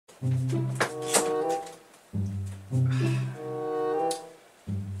You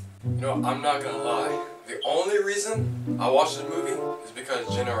know, I'm not gonna lie. The only reason I watched this movie is because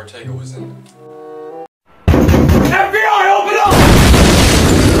Jenna Ortega was in it. FBI, open up!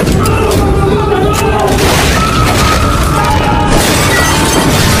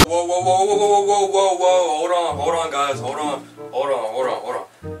 Whoa, hold on guys, hold on.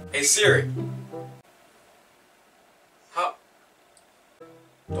 Hey Siri.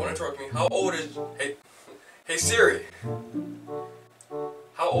 Don't interrupt me. How old is, hey Siri.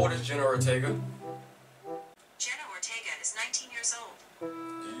 How old is Jenna Ortega? Jenna Ortega is 19 years old.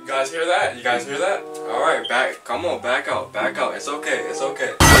 You guys hear that? You guys hear that? Alright, come on, back out. It's okay. It's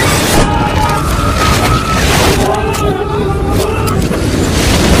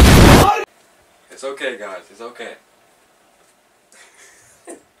okay, guys, it's okay.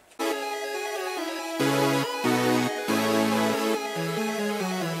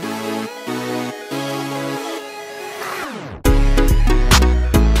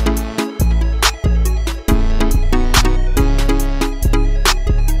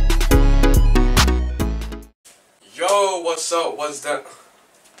 Yo, what's up? What's that?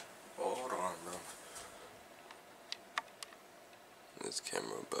 Oh, hold on, bro. This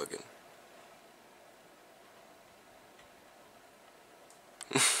camera bugging.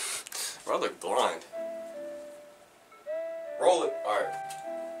 Bro, I look blind. Roll it. Alright.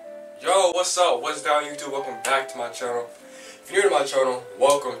 Yo, what's up? What's down, YouTube? Welcome back to my channel. If you're new to my channel,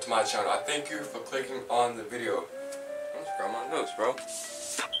 welcome to my channel. I thank you for clicking on the video. Let's grab my notes, bro.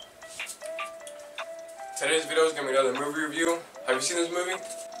 Today's video is going to be another movie review. Have you seen this movie?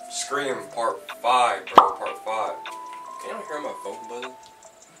 Scream Part 5, bro. Part 5. Can you hear my phone buzzing?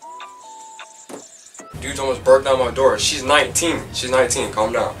 Dude's almost broke down my door. She's 19. She's 19.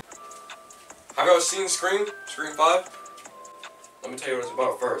 Calm down. Have you ever seen Scream? Scream 5? Let me tell you what it's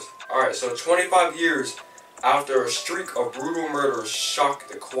about first. Alright, so 25 years after a streak of brutal murders shocked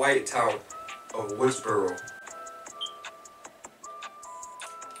the quiet town of Woodsboro,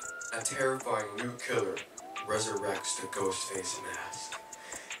 a terrifying new killer resurrects the Ghostface mask.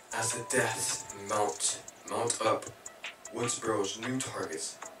 As the deaths mount up, Woodsboro's new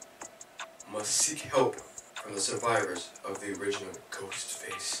targets must seek help from the survivors of the original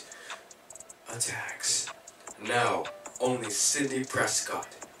Ghostface attacks. Now, only Sidney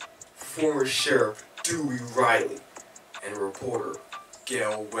Prescott, former Sheriff Dewey Riley, and reporter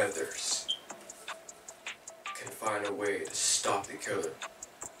Gail Weathers can find a way to stop the killer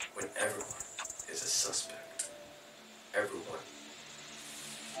when everyone is a suspect. Everyone.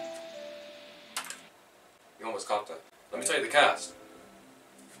 You almost caught that. Let me tell you the cast.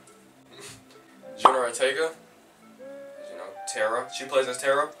 Jenna Ortega, you know, Tara. She plays as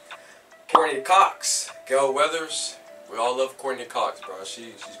Tara. Courtney Cox, Gail Weathers. We all love Courtney Cox, bro.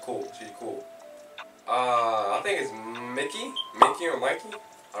 She's cool. She's cool. I think it's Mickey or Mikey.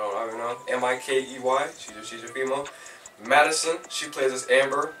 I don't know. M-I-K-E-Y. She's a female. Madison. She plays as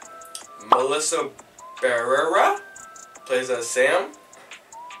Amber. Melissa Barrera plays as Sam.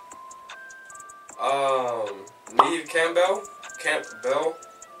 Neve Campbell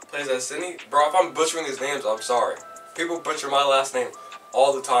plays as Sydney. Bro, if I'm butchering these names, I'm sorry. People butcher my last name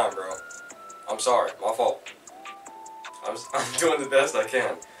all the time, bro. I'm sorry, my fault. I'm doing the best I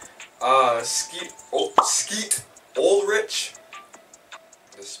can. Skeet Ulrich,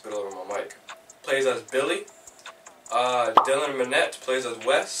 just spit over my mic, plays as Billy. Dylan Minnette plays as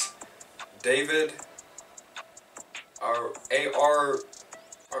Wes. David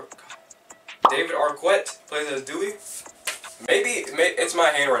Arquette plays as Dewey. Maybe it's my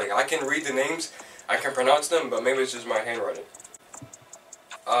handwriting. I can read the names, I can pronounce them, but maybe it's just my handwriting.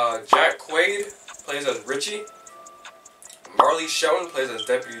 Jack Quaid plays as Richie. Marley Shelton plays as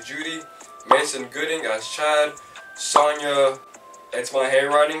Deputy Judy. Mason Gooding as Chad. Sonia, it's my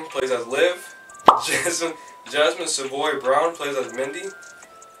handwriting, plays as Liv. Jasmine Savoy Brown plays as Mindy.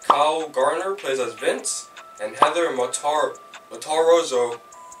 Kyle Garner plays as Vince. And Heather Matarazzo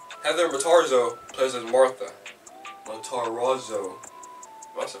plays as Martha. Matarazzo.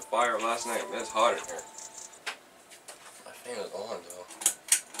 That's a fire last name. It's hot in here. My fan is on though.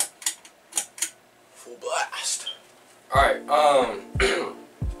 Full blast. Alright,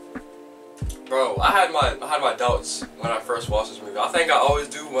 bro, I had my doubts when I first watched this movie. I think I always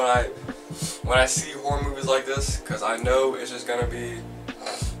do when I see horror movies like this, because I know it's just gonna be,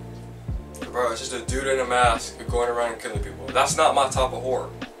 bro, it's just a dude in a mask going around and killing people. That's not my type of horror.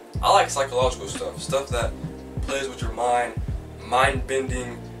 I like psychological stuff that plays with your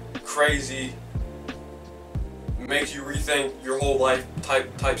mind-bending, crazy, makes you rethink your whole life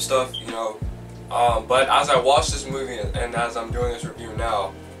type stuff, you know. But as I watch this movie and as I'm doing this review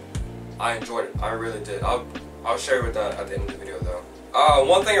now, I enjoyed it. I really did. I'll share with that at the end of the video though.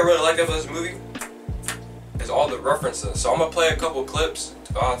 One thing I really liked about this movie is all the references. So I'm gonna play a couple clips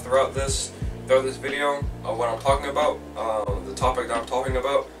throughout this video of what I'm talking about, the topic that I'm talking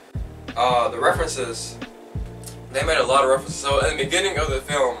about. The references, they made a lot of references. So in the beginning of the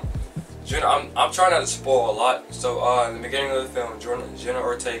film, I'm trying not to spoil a lot. So in the beginning of the film,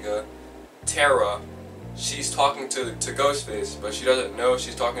 𝚆𝚑𝚎𝚎 𝓚, she's talking to Ghostface, but she doesn't know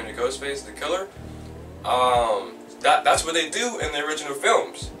she's talking to Ghostface, the killer. That's what they do in the original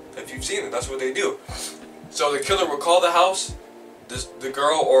films. If you've seen it, that's what they do. So the killer will call the house, the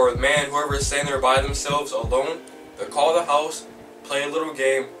girl or the man, whoever is staying there by themselves alone. They'll call the house, play a little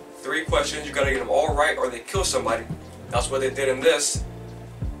game, 3 questions. You gotta get them all right, or they kill somebody. That's what they did in this.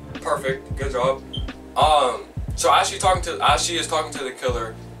 Perfect, good job. So as she is talking to the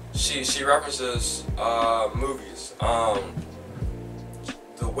killer, she references movies.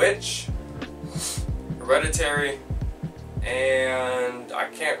 The Witch, Hereditary, and I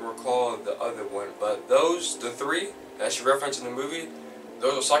can't recall the other one, but the 3 that she referenced in the movie,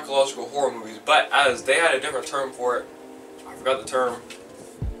 those are psychological horror movies. But as they had a different term for it, I forgot the term.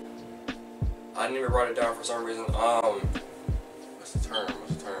 I didn't even write it down for some reason. What's the term?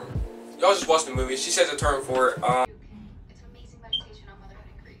 Y'all just watch the movie. She says a term for it. It's amazing meditation on motherhood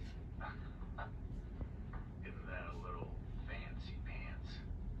and grief. Isn't that a little fancy pants?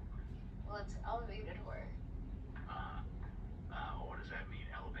 Well, it's elevated horror. What does that mean,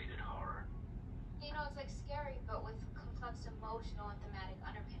 elevated horror? You know, it's like scary, but with complex emotional and thematic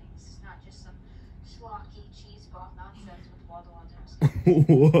underpinnings. It's not just some schlocky cheeseball nonsense with wall-to-wall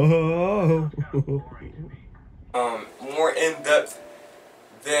Whoa. More in depth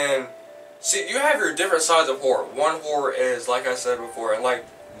than. See, you have your different sides of horror. One horror is, like I said before, and like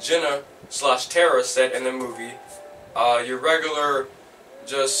𝚆𝚑𝚎𝚎 said in the movie, your regular,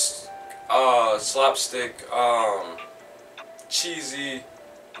 just slapstick, cheesy,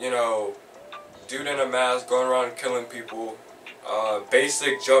 you know, dude in a mask going around killing people,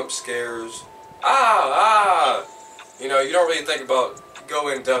 basic jump scares, you know, you don't really think about, go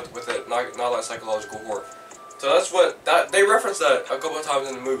in depth with it, not like psychological horror. So that's what, they reference that a couple of times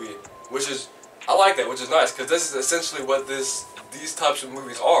in the movie, which is, I like that, which is nice, because this is essentially what these types of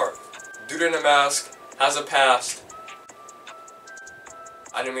movies are. Dude in a mask has a past.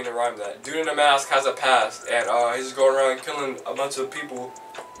 I didn't mean to rhyme that. Dude in a mask has a past, and he's just going around killing a bunch of people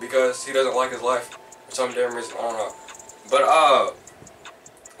because he doesn't like his life for some damn reason. I don't know. But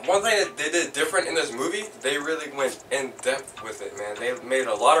one thing that they did different in this movie, they really went in depth with it, man. They made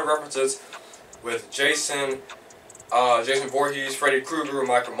a lot of references with Jason Voorhees, Freddy Krueger,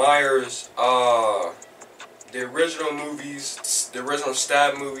 Michael Myers, the original movies, the original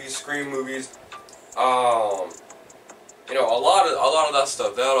Stab movies, Scream movies, you know, a lot of that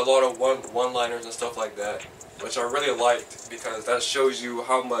stuff. They had a lot of one-liners and stuff like that, which I really liked, because that shows you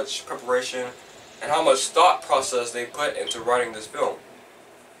how much preparation and how much thought process they put into writing this film.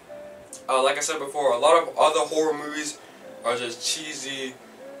 Like I said before, a lot of other horror movies are just cheesy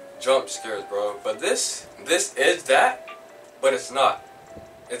jump scares, bro. But this is that, but it's not.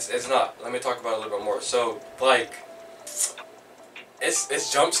 It's not. Let me talk about it a little bit more. So, like,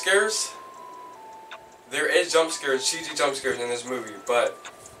 it's jump scares. There is jump scares, cheesy jump scares in this movie, but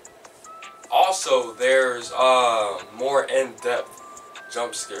also there's more in-depth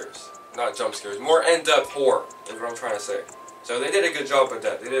jump scares. Not jump scares, more in-depth horror is what I'm trying to say. So they did a good job with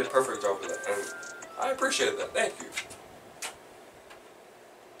that. They did a perfect job with that, and I appreciated that. Thank you.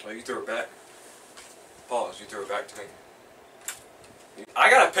 Oh, you threw it back? Pause, you threw it back to me.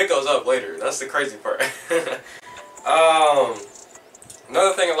 I gotta pick those up later. That's the crazy part.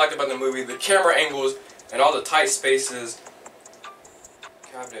 Another thing I liked about the movie, the camera angles and all the tight spaces.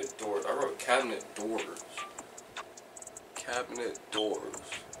 Cabinet doors. I wrote cabinet doors. Cabinet doors.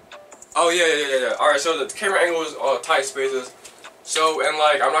 Oh, yeah. Alright, so the camera angles, all the tight spaces. So, and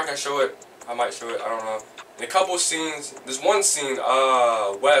like, I'm not gonna show it. I might show it, I don't know. In a couple scenes, there's one scene,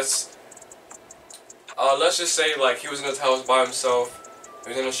 Wes, let's just say, like, he was in his house by himself. He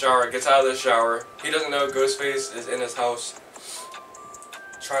was in the shower, gets out of the shower. He doesn't know Ghostface is in his house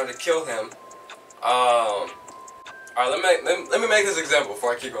trying to kill him. Alright, let me make this example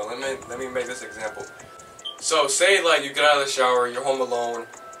before I keep going. Let me make this example. So, say, like, you get out of the shower, you're home alone,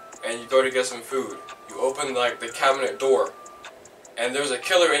 and you go to get some food. You open, like, the cabinet door, and there's a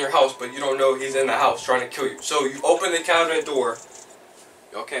killer in your house, but you don't know he's in the house trying to kill you. So, you open the cabinet door.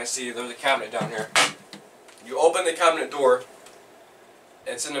 Y'all can't see, there's a cabinet down here. You open the cabinet door,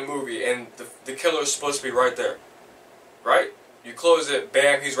 it's in the movie, and the killer is supposed to be right there. Right? You close it,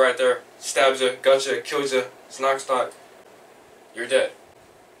 bam, he's right there. Stabs you, guns you, kills you. It's not. You're dead.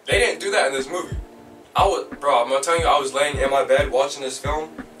 They didn't do do that in this movie. Bro, I'm gonna tell you, I was laying in my bed watching this film.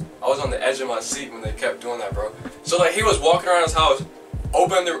 I was on the edge of my seat when they kept doing that, bro. So like he was walking around his house,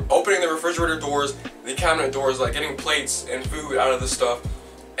 opening the refrigerator doors, the cabinet doors, like getting plates and food out of the stuff.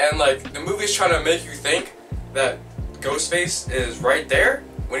 And like the movie's trying to make you think that Ghostface is right there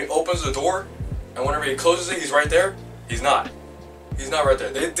when he opens the door, and whenever he closes it, he's right there. He's not. He's not right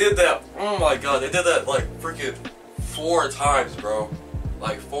there. They did that. Oh my god, they did that like freaking 4 times, bro.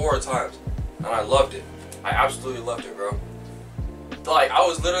 Like 4 times, and I loved it. I absolutely loved it, bro. Like I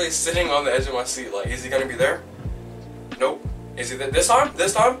was literally sitting on the edge of my seat. Like, is he gonna be there? Nope. Is he this time?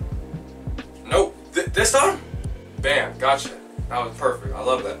 This time? Nope. This time? Bam. Gotcha. That was perfect. I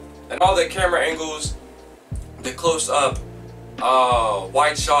love that. And all the camera angles, the close up,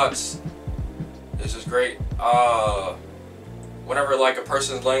 wide shots. It's just great. Whenever like a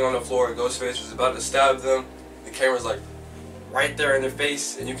person's laying on the floor and Ghostface was about to stab them, the camera's like right there in their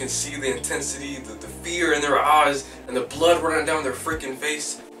face, and you can see the intensity, the fear in their eyes, and the blood running down their freaking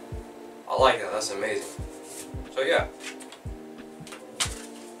face. I like that. That's amazing. So yeah,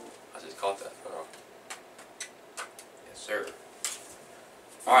 I just caught that. Yes, sir.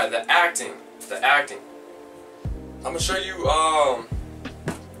 All right, the acting. I'm gonna show you a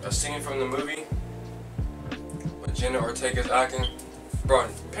scene from the movie with Jenna Ortega's acting. Bro,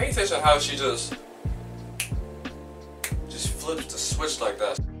 pay attention to how she just flips the switch like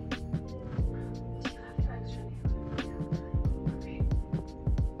that.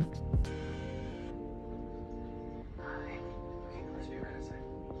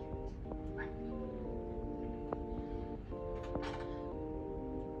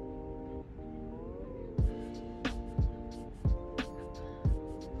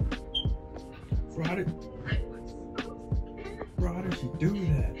 Bro, how did she do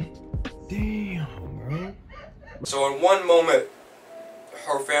that? Damn, bro. So in one moment,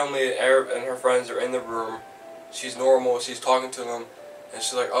 her family and her friends are in the room. She's normal. She's talking to them, and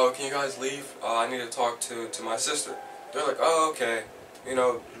she's like, "Oh, can you guys leave? I need to talk to my sister." They're like, "Oh, okay." You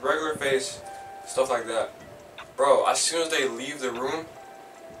know, regular face, stuff like that. Bro, as soon as they leave the room,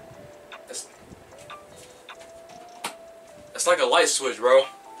 it's like a light switch, bro.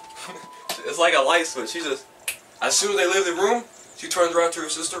 It's like a light switch. She just, as soon as they leave the room, she turns around to her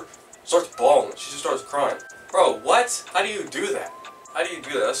sister, starts bawling. She just starts crying. Bro, what? How do you do that? How do you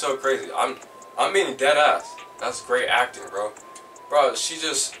do that? That's so crazy. I'm being dead ass. That's great acting, bro. Bro, she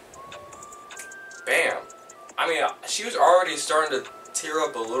just, bam. I mean, she was already starting to tear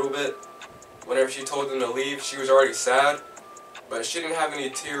up a little bit whenever she told them to leave. She was already sad, but she didn't have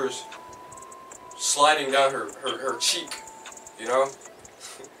any tears sliding down her cheek, you know?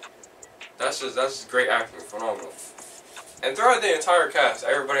 That's great acting, phenomenal. And throughout the entire cast,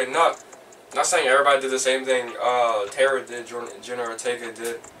 everybody, not saying everybody did the same thing Tara did, Jenna Ortega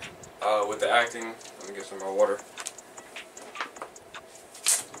did with the acting. Let me get some more water.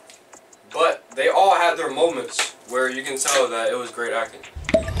 But they all had their moments where you can tell that it was great acting.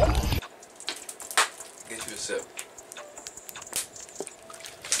 Get you a sip.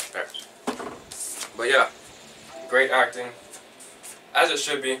 There. But yeah, great acting, as it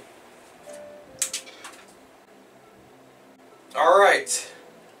should be. Alright,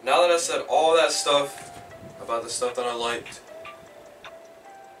 now that I said all that stuff about the stuff that I liked.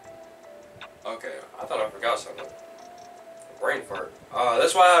 Okay, I thought I forgot something. Brain fart.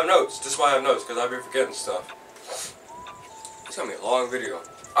 That's why I have notes. This is why I have notes, because I've been forgetting stuff. It's gonna be a long video.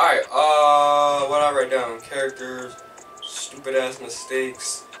 Alright, what I write down? Characters, stupid ass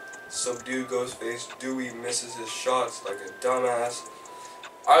mistakes, subdued Ghostface, Dewey misses his shots like a dumbass.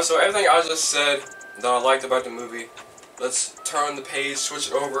 Alright, so everything I just said that I liked about the movie. Let's turn the page, switch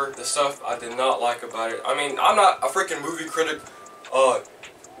it over. The stuff I did not like about it. I mean, I'm not a freaking movie critic.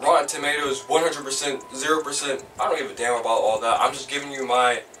 Rotten Tomatoes, 100%, 0%. I don't give a damn about all that. I'm just giving you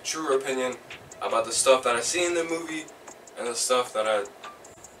my true opinion about the stuff that I see in the movie and the stuff that I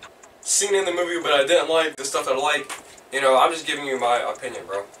seen in the movie but I didn't like, the stuff that I like. You know, I'm just giving you my opinion,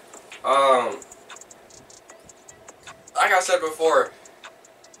 bro. Like I said before,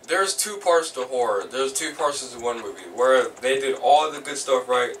 there's 2 parts to horror. There's 2 parts to one movie where they did all the good stuff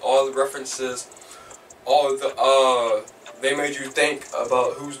right, all the references, all of the they made you think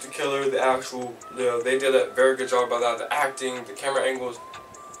about who's the killer, the actual, they did a very good job about that, the acting, the camera angles.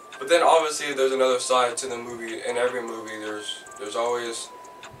 But then obviously there's another side to the movie. In every movie there's always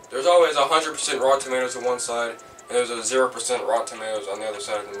 100% Rotten Tomatoes on one side and there's a 0% Rotten Tomatoes on the other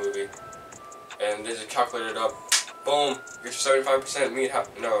side of the movie. And they just calculate it up. Boom, get your 75% meat,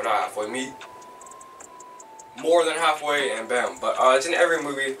 no, not halfway, meat. More than halfway, and bam. But it's in every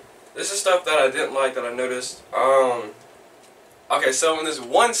movie. This is stuff that I didn't like that I noticed. Okay, so in this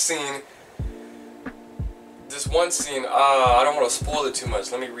one scene, I don't want to spoil it too much.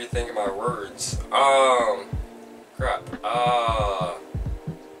 Let me rethink my words. Crap. I'm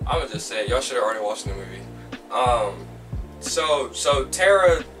gonna just say it. Y'all should have already watched the movie. So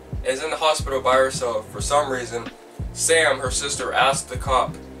Tara is in the hospital by herself. For some reason, Sam, her sister, asked the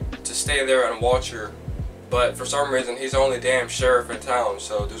cop to stay there and watch her. But for some reason, he's the only damn sheriff in town.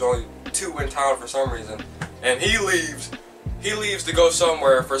 So there's only 2 in town for some reason. And he leaves. He leaves to go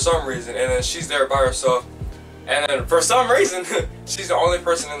somewhere for some reason. And then she's there by herself. And then for some reason, she's the only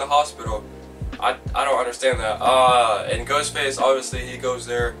person in the hospital. I don't understand that. And Ghostface, obviously, he goes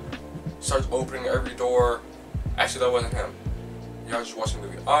there, starts opening every door. Actually, that wasn't him. Y'all just watching the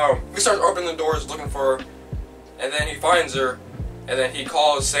movie. He starts opening the doors, looking for her, and then he finds her, and then he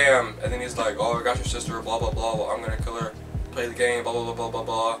calls Sam, and then he's like, "Oh, I got your sister, blah blah blah. I'm gonna kill her. Play the game, blah blah blah blah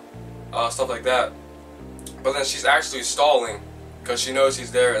blah blah." Stuff like that. But then she's actually stalling, cause she knows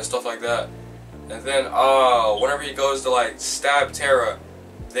he's there and stuff like that. And then, whenever he goes to like stab Tara,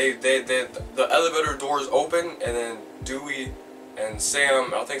 the elevator doors open, and then Dewey and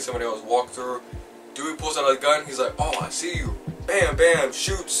Sam, I think somebody else, walk through. Dewey pulls out a gun. He's like, "Oh, I see you." Bam, bam,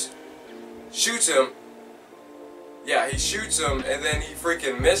 shoots him. Yeah, he shoots him, and then he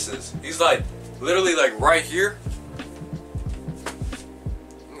freaking misses. He's like, literally like right here.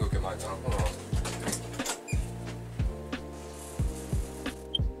 Let me go get my gun. Hold on.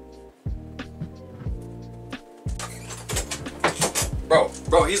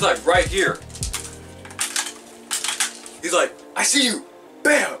 Bro, he's like right here. He's like, "I see you."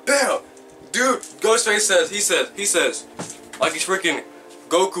 Bam, bam. Dude, Ghostface says, he says, like he's freaking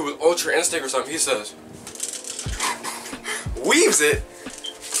Goku with Ultra Instinct or something. He says, weaves it.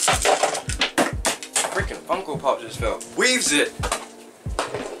 Freaking Funko Pop just fell. Weaves it.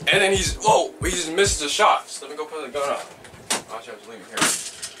 And then he just misses the shots. Let me go put the gun up. I'll just leave it here.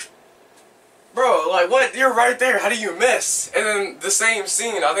 Bro, like what? You're right there. How do you miss? And then the same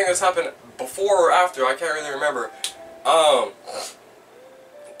scene, I think this happened before or after. I can't really remember.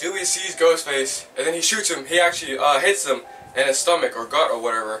 Dewey sees Ghostface, and then he shoots him. He actually hits him in his stomach or gut or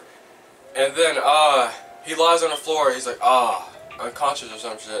whatever. And then he lies on the floor. He's like, unconscious or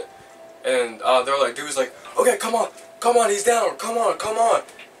some shit. And they're like, Dewey's like, "Okay, come on, he's down, come on.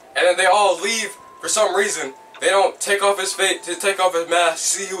 And then they all leave for some reason. They don't take off his face, to take off his mask,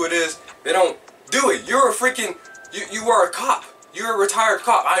 see who it is. They don't do it. You're a freaking, you are a cop. You're a retired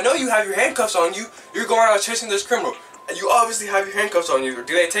cop. I know you have your handcuffs on you. You're going out chasing this criminal. You obviously have your handcuffs on you.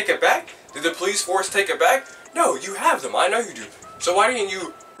 Do they take it back? Did the police force take it back? No, you have them. I know you do. So why didn't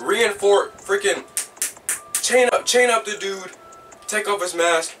you reinforce, freaking chain up the dude, take off his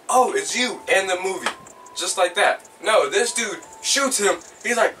mask? Oh, it's you in the movie. Just like that. No, this dude shoots him.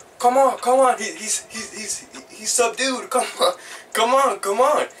 He's like, come on. He's subdued. Come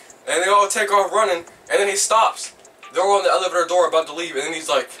on. And they all take off running, and then he stops. They're on the elevator door about to leave, and then he's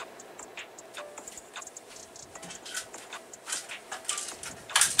like,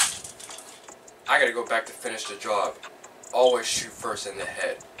 "I gotta go back to finish the job. Always shoot first in the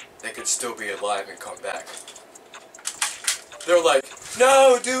head. They could still be alive and come back." They're like,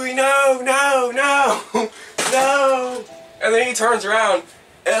 "No, Dewey, no. And then he turns around,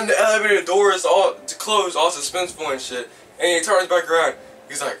 and the elevator door is all closed, all suspenseful and shit. And he turns back around.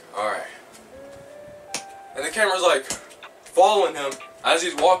 He's like, "Alright." And the camera's like following him as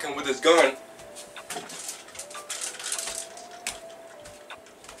he's walking with his gun.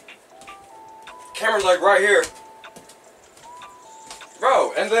 Camera's like right here.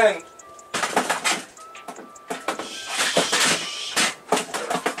 Bro, and then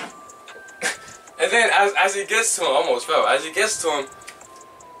as he gets to him, almost fell. As he gets to him,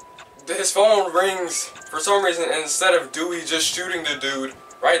 his phone rings for some reason, and instead of Dewey just shooting the dude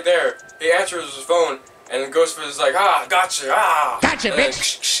right there, he answers his phone, and the Ghostface is like, "Gotcha, Gotcha,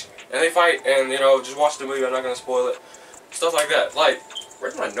 bitch!" And they fight, and you know, just watch the movie, I'm not gonna spoil it. Stuff like that. Like,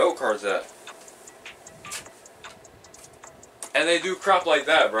 where's my note cards at? And they do crap like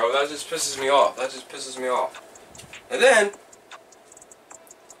that, bro. That just pisses me off. And then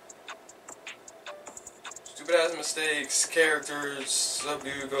stupid ass mistakes, characters,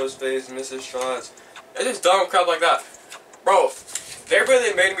 subdue, Ghostface, misses shots. It's just dumb crap like that. Bro, they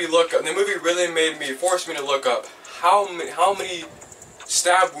really made me look up, the movie really forced me to look up how many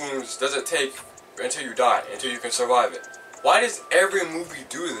stab wounds does it take until you die, until you can survive it. Why does every movie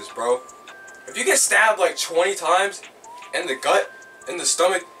do this, bro? If you get stabbed like 20 times, in the gut, in the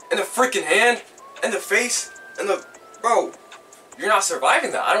stomach, in the freaking hand, in the face, in the... Bro, you're not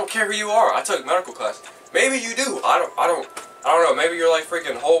surviving that. I don't care who you are. I took medical class. Maybe you do. I don't know. Maybe you're like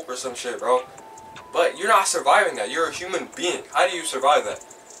freaking Hulk or some shit, bro. But you're not surviving that. You're a human being. How do you survive that?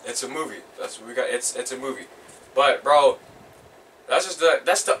 It's a movie. That's what we got. It's a movie. But bro, that's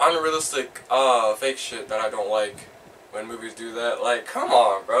the unrealistic fake shit that I don't like when movies do that. Like, come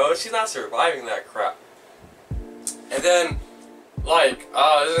on, bro. She's not surviving that crap. And then, like,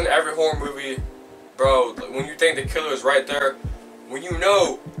 isn't every horror movie, bro, when you think the killer is right there, when you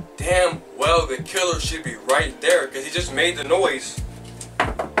know damn well the killer should be right there, because he just made the noise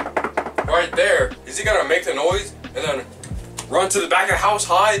right there. Is he gonna make the noise and then run to the back of the house,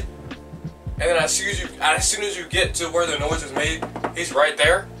 hide, and then as soon as you get to where the noise is made, he's right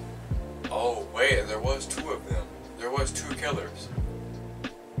there? Oh wait, there was two of them. There was two killers.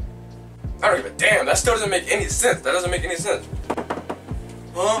 I don't give a damn. That still doesn't make any sense. That doesn't make any sense.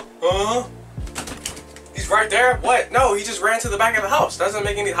 Huh? He's right there? What? No, he just ran to the back of the house. Doesn't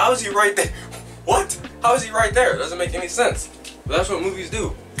make any. How is he right there? What? How is he right there? Doesn't make any sense. But that's what movies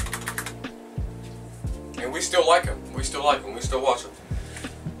do. And we still like him. We still like him. We still watch him.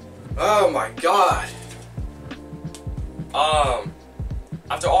 Oh my god.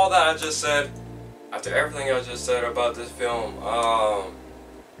 After all that I just said, after everything I just said about this film,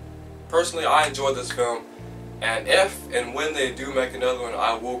 personally I enjoyed this film, and if and when they do make another one,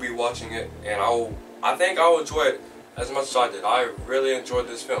 I will be watching it, and I think I will enjoy it as much as I did. I really enjoyed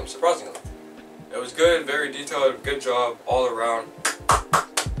this film, surprisingly. It was good, very detailed, good job all around.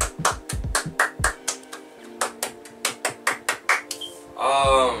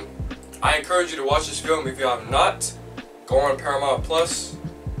 I encourage you to watch this film if you have not. Go on Paramount Plus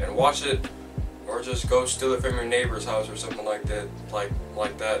and watch it, or just go steal it from your neighbor's house or something like that,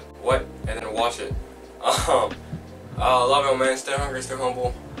 like that. What? And then watch it. Love you, man. Stay hungry, stay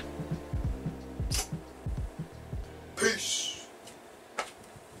humble. Peace.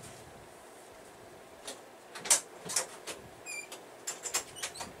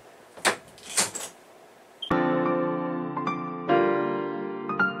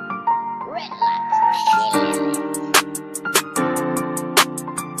 Red light.